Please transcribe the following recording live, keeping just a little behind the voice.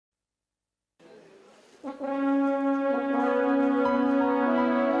You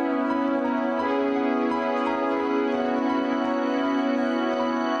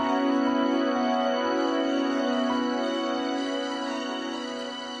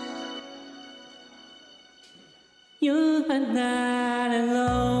are not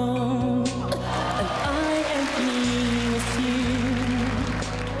alone, and I am here with you.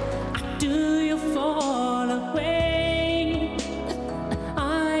 Do you fall away?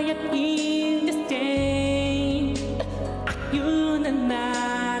 I am in this game. You are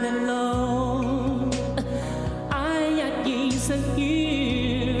not alone. I am inside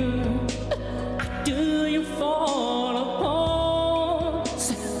you. Do you fall apart?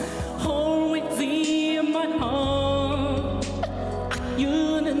 Hold within my heart.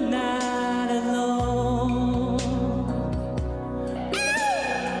 You're not alone.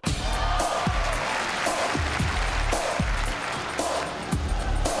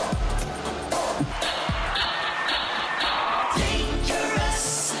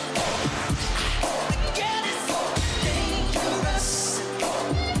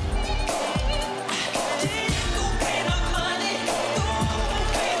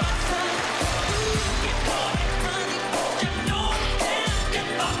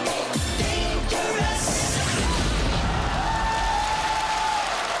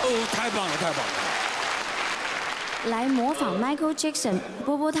 太棒了，太棒了！来模仿 Michael Jackson，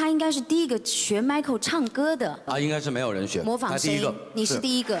 波波他应该是第一个学 Michael 唱歌的啊，应该是没有人学模仿声音，你是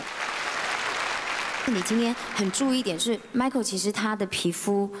第一个。你今天很注意一点是 ，Michael 其实他的皮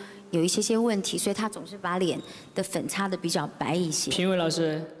肤有一些问题，所以他总是把脸的粉擦的比较白一些。评委老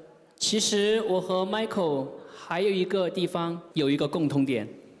师，其实我和 Michael 还有一个地方有一个共同点，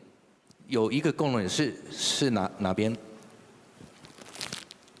有一个共同点是哪边？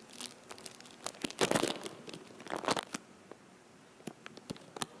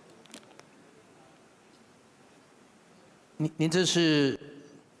 您这是？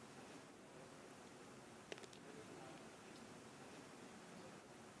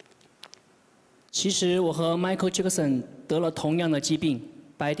其实我和 Michael Jackson 得了同样的疾病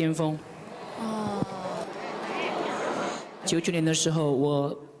——白癜风。哦。99年的时候，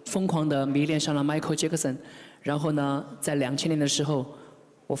我疯狂地迷恋上了 Michael Jackson， 然后呢，在2000年的时候，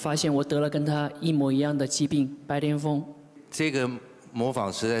我发现我得了跟他一模一样的疾病——白癜风。这个模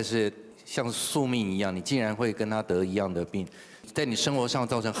仿实在是。 像宿命一样，你竟然会跟他得一样的病，在你生活上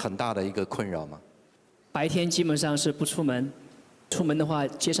造成很大的一个困扰吗？白天基本上是不出门，出门的话，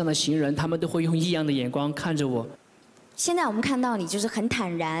街上的行人他们都会用异样的眼光看着我。现在我们看到你就是很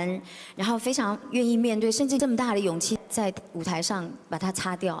坦然，然后非常愿意面对，甚至这么大的勇气在舞台上把它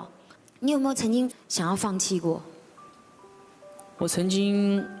擦掉。你有没有曾经想要放弃过？我曾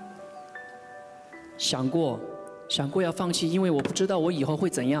经想过要放弃，因为我不知道我以后会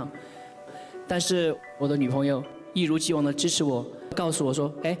怎样。 但是我的女朋友一如既往的支持我，告诉我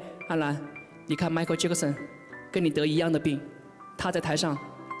说：“哎，安澜，你看 Michael Jackson 跟你得一样的病，他在台上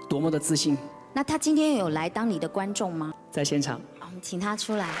多么的自信。”那他今天有来当你的观众吗？在现场。我们请他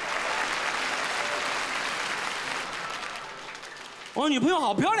出来。我女朋友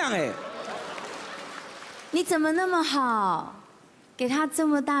好漂亮哎！你怎么那么好？给他这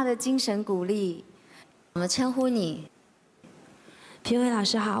么大的精神鼓励。怎么称呼你？ 评委老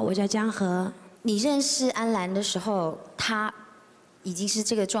师好，我叫江河。你认识安澜的时候，他已经是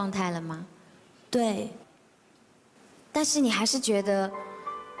这个状态了吗？对。但是你还是觉得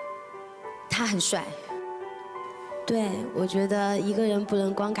他很帅。对，我觉得一个人不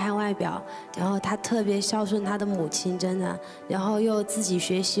能光看外表，然后他特别孝顺他的母亲，真的，然后又自己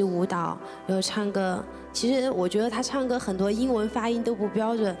学习舞蹈，又唱歌。其实我觉得他唱歌很多英文发音都不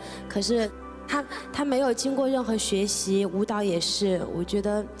标准，可是。 他没有经过任何学习，舞蹈也是。我觉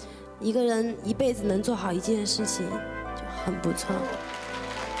得一个人一辈子能做好一件事情，就很不错。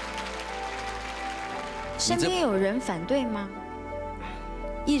身边有人反对吗？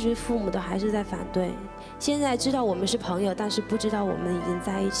一直父母都还是在反对。现在知道我们是朋友，但是不知道我们已经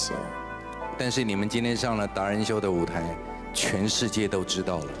在一起了。但是你们今天上了达人秀的舞台，全世界都知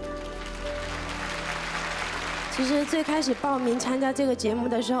道了。 其实最开始报名参加这个节目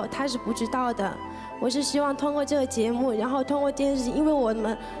的时候，他是不知道的。我是希望通过这个节目，然后通过电视，因为我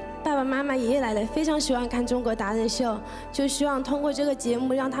们爸爸妈妈、爷爷奶奶非常喜欢看中国达人秀，就希望通过这个节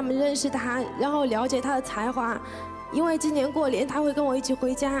目让他们认识他，然后了解他的才华。因为今年过年他会跟我一起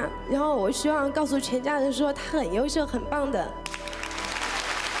回家，然后我希望告诉全家人说他很优秀、很棒的。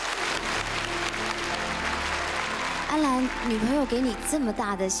安澜，女朋友给你这么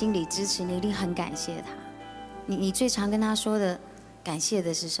大的心理支持，你一定很感谢她。 你最常跟他说的感谢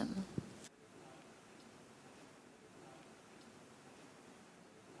的是什么？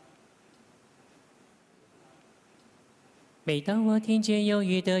每当我听见忧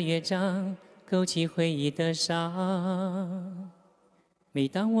郁的乐章，勾起回忆的伤。每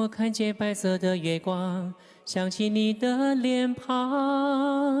当我看见白色的月光，想起你的脸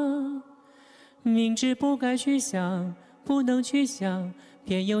庞。明知不该去想，不能去想，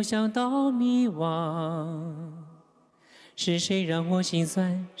偏又想到迷惘。是谁让我心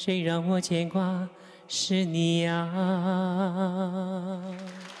酸，谁让我牵挂？是你呀。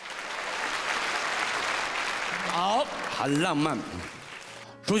好，很浪漫。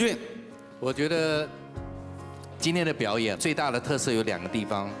朱俊，我觉得今天的表演最大的特色有2个地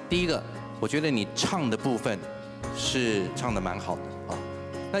方。第一个，我觉得你唱的部分是唱得蛮好的啊。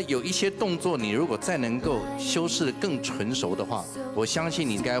那有一些动作，你如果再能够修饰得更纯熟的话，我相信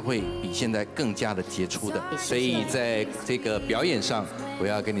你应该会比现在更加的杰出的。所以在这个表演上，我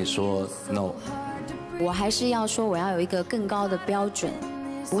要跟你说 no。我还是要说，我要有一个更高的标准。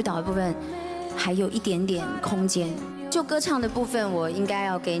舞蹈的部分还有一点点空间，就歌唱的部分，我应该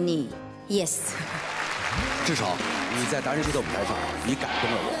要给你 yes。至少你在达人秀的舞台上，你感动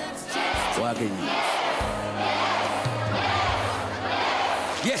了我，我要给你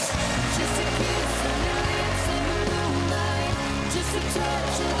yes。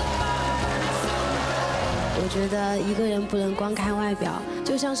我觉得一个人不能光看外表，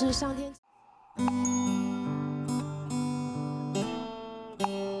就像是上天。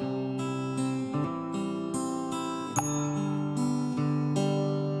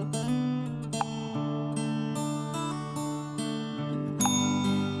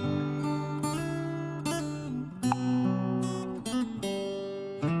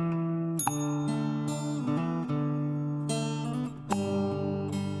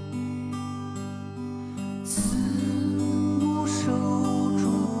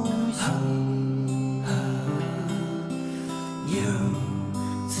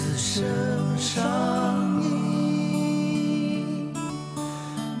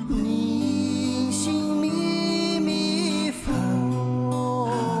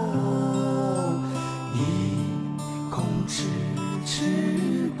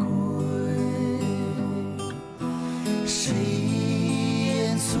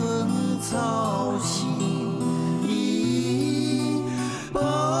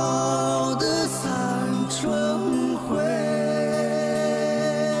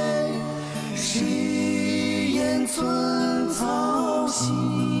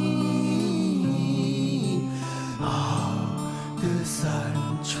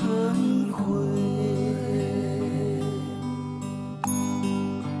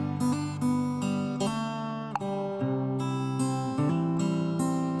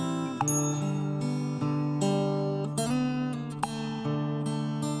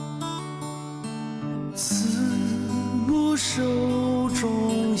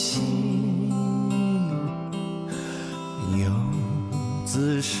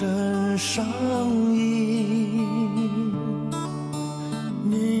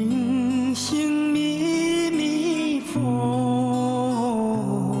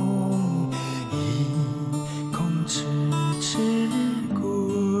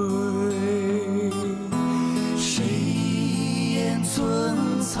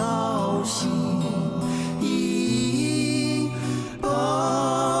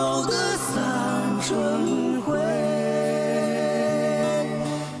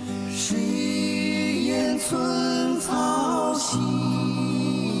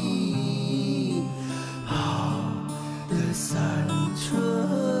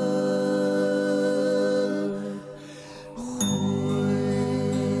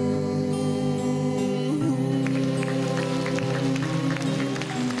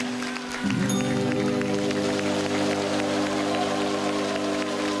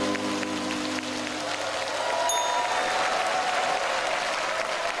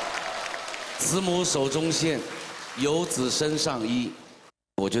慈母手中线，游子身上衣。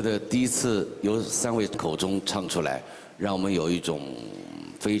我觉得第一次由3位口中唱出来，让我们有一种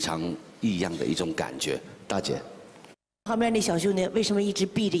非常异样的一种感觉。大姐，旁边那小兄弟为什么一直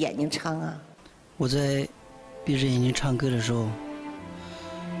闭着眼睛唱啊？我在闭着眼睛唱歌的时候，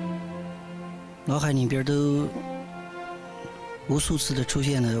脑海里边都无数次的出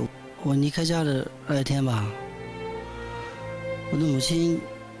现了我离开家的2天吧，我的母亲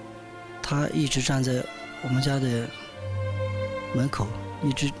她一直站在我们家的门口，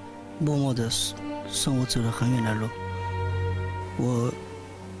一直默默地送我走了很远的路。我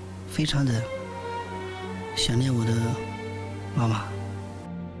非常的想念我的妈妈。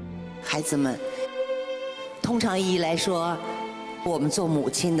孩子们，通常意义来说，我们做母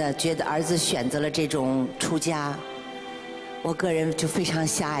亲的觉得儿子选择了这种出家，我个人就非常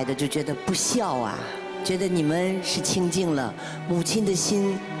狭隘的就觉得不孝啊。觉得你们是清静了，母亲的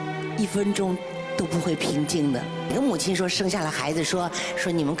心1分钟都不会平静的。每个母亲说生下了孩子说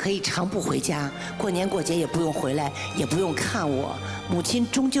你们可以常不回家，过年过节也不用回来，也不用看我，母亲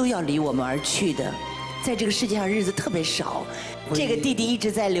终究要离我们而去的。在这个世界上日子特别少，这个弟弟一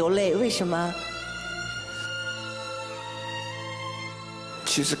直在流泪，为什么？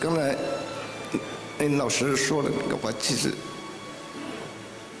其实刚才老师说的那个话，其实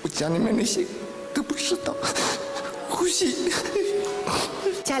我家里面那些都不知道，呼吸。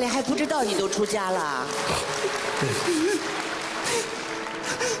家里还不知道你都出家了。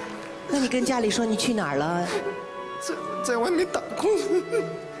那你跟家里说你去哪儿了？在外面打工。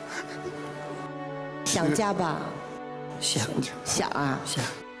想家吧？想啊。想。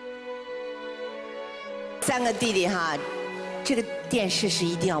3个弟弟哈，这个电视是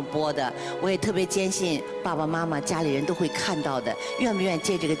一定要播的，我也特别坚信爸爸妈妈家里人都会看到的。愿不愿意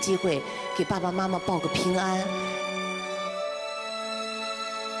借这个机会给爸爸妈妈报个平安？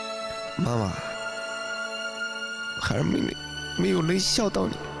妈妈，孩儿没有能孝到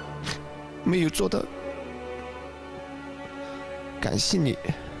你，没有做到感谢你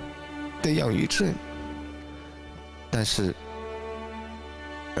的养育之恩，但是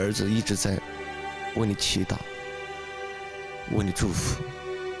儿子一直在为你祈祷，为你祝福。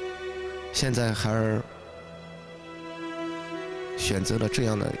现在孩儿选择了这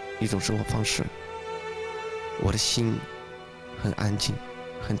样的一种生活方式，我的心很安静，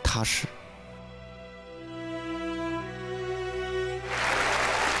很踏实。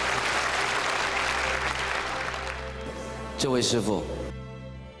这位师傅，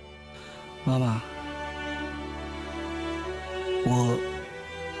妈妈，我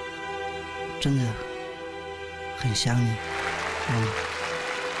真的很想你，妈妈。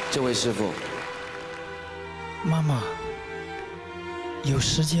这位师傅，妈妈，有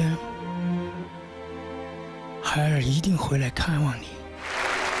时间，孩儿一定回来看望你。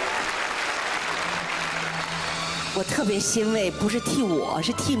我特别欣慰，不是替我，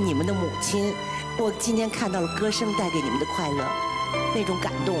是替你们的母亲。我今天看到了歌声带给你们的快乐，那种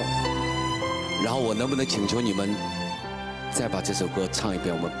感动。然后我能不能请求你们再把这首歌唱一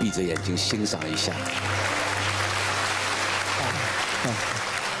遍，我们闭着眼睛欣赏一下。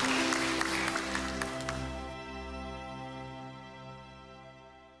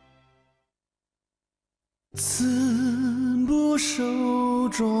慈母手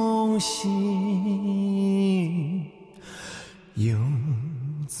中线，游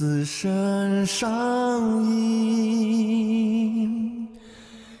子身上衣。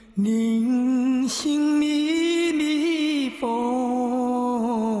临行密密缝，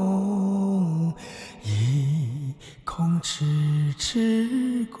意恐迟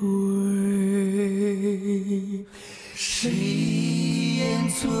迟归。谁言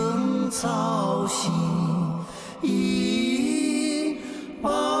寸草心，已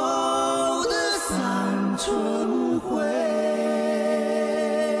报得三春晖。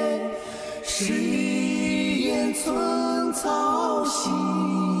谁言寸草心，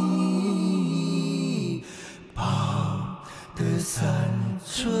报得三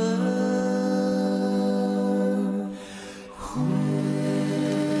春晖。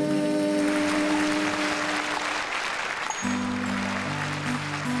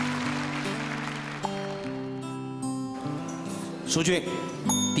淑君，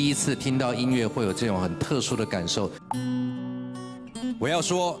第一次听到音乐会有这种很特殊的感受。我要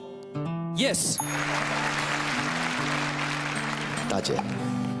说 ，yes。大姐，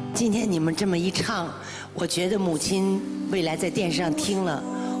今天你们这么一唱，我觉得母亲未来在电视上听了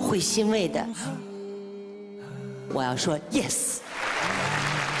会欣慰的。我要说 yes。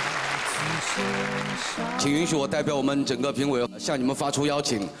请允许我代表我们整个评委向你们发出邀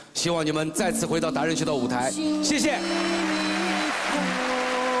请，希望你们再次回到达人秀的舞台，谢谢。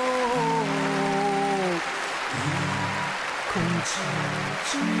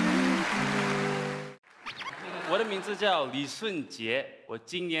我的名字叫李顺杰，我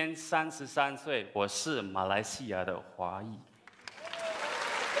今年33岁，我是马来西亚的华裔。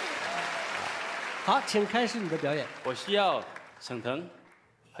好，请开始你的表演。我需要沈腾、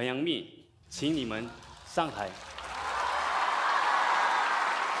彭阳蜜，请你们上台。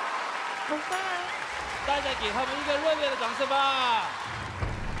好棒！大家给他们一个热烈的掌声吧！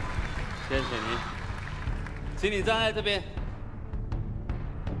谢谢你，请你站在这边。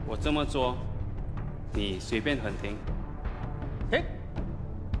我这么做，你随便横停。嘿，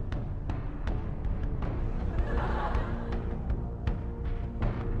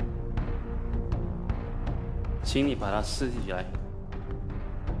请你把它撕起来。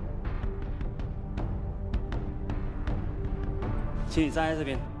请你站在这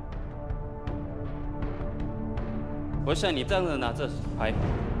边。我想你这样子拿着牌，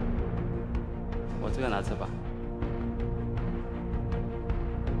我这个拿着吧。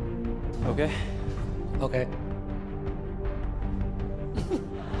OK。OK。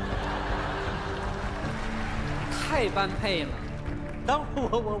太般配了。当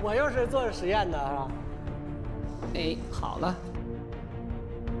我又是做实验的是吧？哎，好了。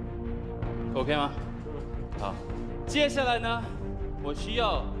OK 吗？好。接下来呢，我需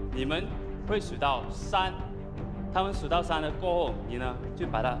要你们会数到3，他们数到3了过后，你呢就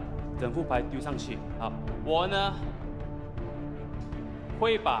把它整副牌丢上去。好，我呢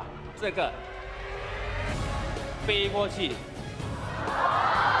会把这个飞过去，找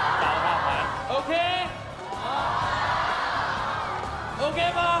他牌。OK。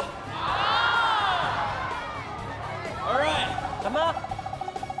OK 吗？好。All right。什么？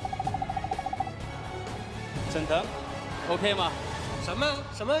沈腾 ，OK 吗？什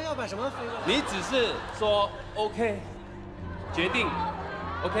么要把什么飞过来？你只是说 OK， 决定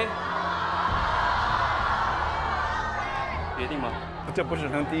OK， 决定吗？这不是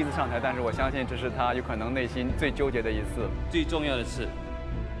沈腾第一次上台，但是我相信这是他有可能内心最纠结的一次。最重要的是，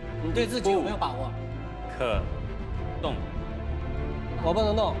你对自己有没有把握？可动。我不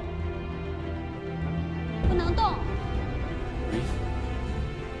能动。不能动。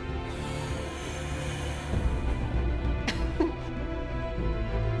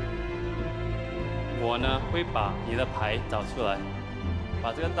我呢会把你的牌找出来，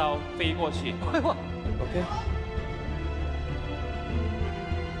把这个刀飞过去。OK。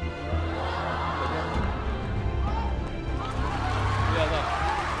不要动。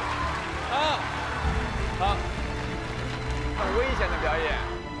好。很危险的表演。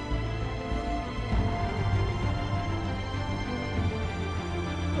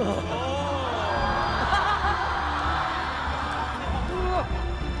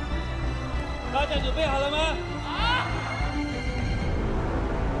大家准备好了吗？好。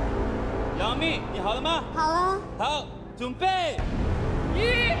杨幂，你好了吗？好了。好，准备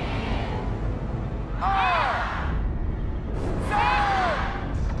，1、2、3。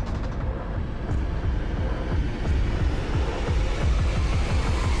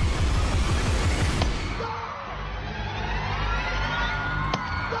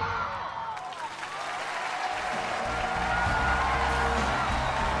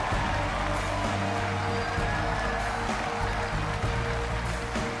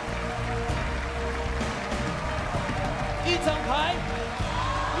1张牌，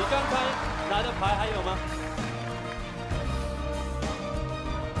你刚才拿的牌还有吗？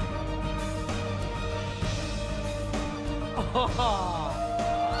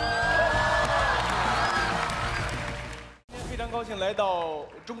今天非常高兴来到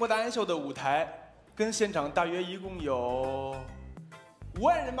中国达人秀的舞台，跟现场大约一共有5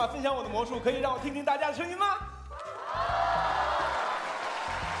万人吧，分享我的魔术，可以让我听听大家的声音吗？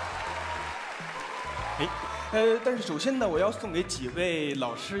但是首先呢，我要送给几位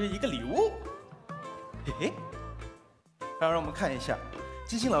老师一个礼物。嘿嘿，让我们看一下，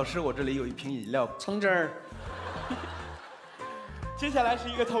金星老师，我这里有一瓶饮料橙汁儿。接下来是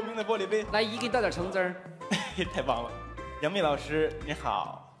一个透明的玻璃杯，来一个倒点橙汁儿。太棒了。杨幂老师你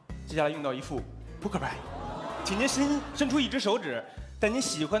好，接下来用到一副扑克牌，请您伸出一只手指，在您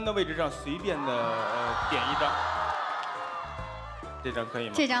喜欢的位置上随便的点一张。这张可以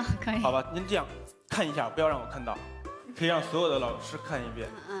吗？这张可以。好吧，您这样看一下，不要让我看到，可以让所有的老师看一遍。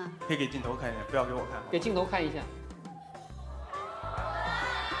可以给镜头看一下，不要给我看。给镜头看一下。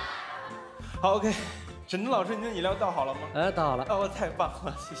好 ，OK。沈腾老师，您的饮料倒好了吗？倒好了。哦，太棒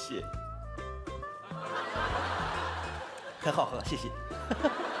了，谢谢。很好喝，谢谢。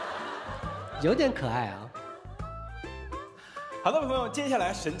有点可爱啊。好的，朋友，接下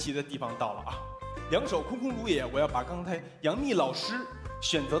来神奇的地方到了啊！两手空空如也，我要把刚才杨幂老师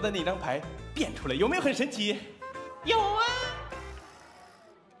选择的那张牌变出来，有没有很神奇？有啊！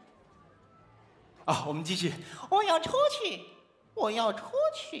啊，我们继续。我要出去，我要出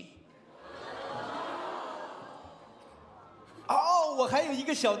去。哦，我还有一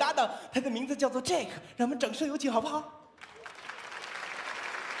个小搭档，他的名字叫做 Jack， 让我们掌声有请，好不好？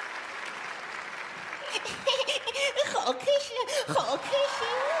好开心，好开心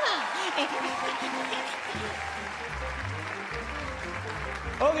啊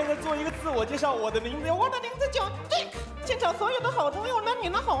 ！OK， 那做一个自我介绍，我的名字叫 Jack， 现场所有的好朋友们，你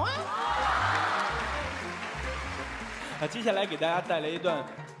们好啊！接下来给大家带来一段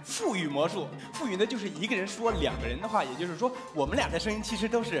腹语魔术。腹语呢，就是一个人说2个人的话，也就是说，我们俩的声音其实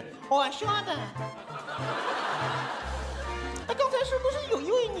都是我说的。刚才是不是有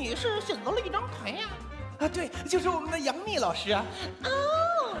一位女士选择了一张牌呀？啊，对，就是我们的杨幂老师啊。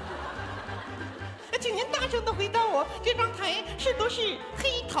哦，请您大声声的回答我，这张台是不是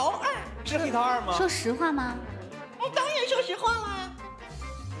黑桃2？是黑桃2吗？说实话吗？当然说实话啦。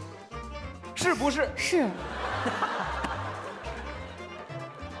是不是？是。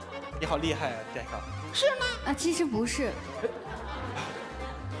你好厉害啊，这个。是吗？啊，其实不是。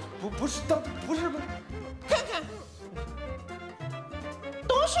不是，不是。看看，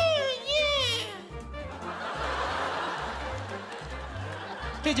都是耶。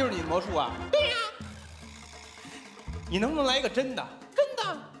这就是你的魔术啊？对呀。你能不能来一个真的？真的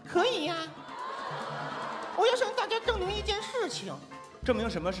可以呀。我要向大家证明一件事情。证明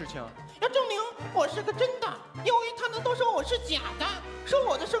什么事情？要证明我是个真的，因为他们都说我是假的，说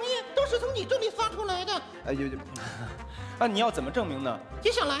我的声音都是从你这里发出来的。那你要怎么证明呢？接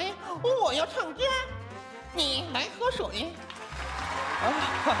下来我要唱歌，你来喝水。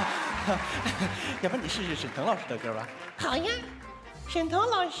要不然你试试沈腾老师的歌吧。好呀，沈腾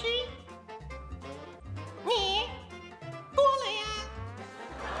老师，你过来呀！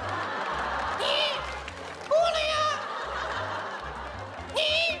你过来呀！你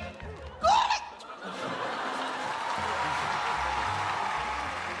过来！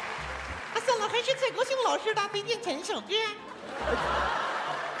算了，还是蔡国庆老师的推荐选一首歌。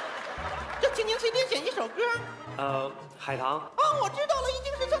就请您随便选一首歌。海棠。哦，我知道了，已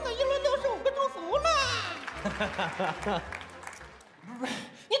经是唱到1轮65个祝福了。不是，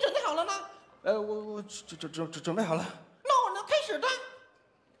你准备好了吗？我准备好了。那我能开始的，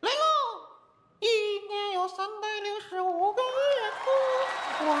来喽！1年有365个月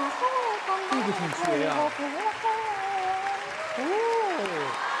份，往后看这个挺绝呀。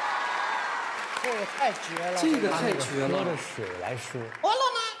这个太绝了，这个太绝了。喝着水来说。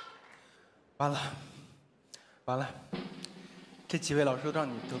完了吗？完了，这几位老师都让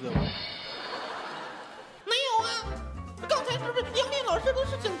你得罪我。没有啊，刚才是不是杨丽老师都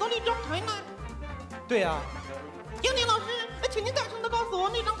是选择了一张台呢？对呀。杨丽老师，请您大声的告诉我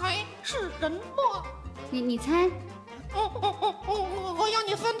那张台是什么？你猜？我要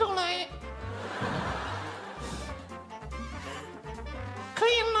你翻出来，可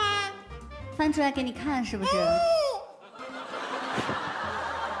以吗？翻出来给你看是不是？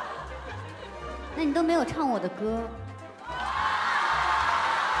那你都没有唱我的歌。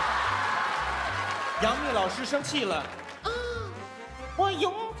杨幂老师生气了。我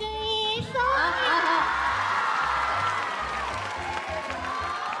用尽生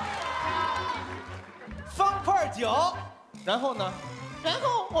方块脚，然后呢？然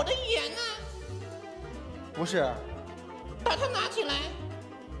后我的眼呢？不是。把它拿起来。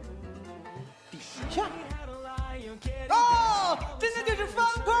底下。哦，真的就是方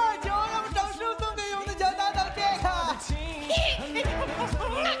块脚，让我们掌声送给我们的小搭档这个。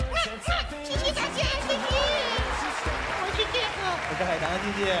谢谢大家，谢谢。我是这个。我是海棠，谢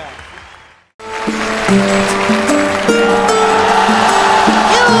谢。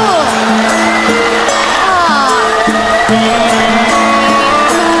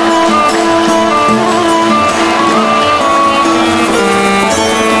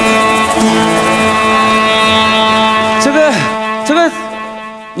这个，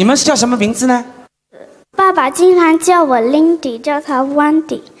你们是叫什么名字呢？爸爸经常叫我 Lindy， 叫他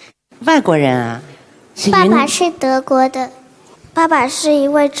Wendy。外国人啊？爸爸是德国的，爸爸是一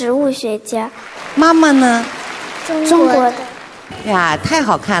位植物学家。妈妈呢？中国的。呀，太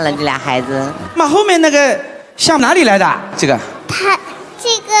好看了，这俩孩子。妈，后面那个像哪里来的？这个？他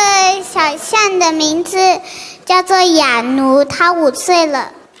这个小象的名字叫做雅奴，他5岁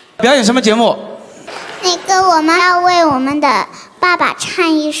了。表演什么节目？那个我们要为我们的爸爸唱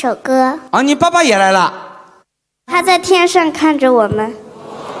一首歌。啊，你爸爸也来了。他在天上看着我们。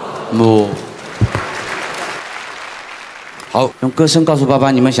好，用歌声告诉爸爸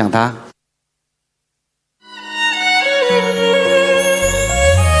你们想他。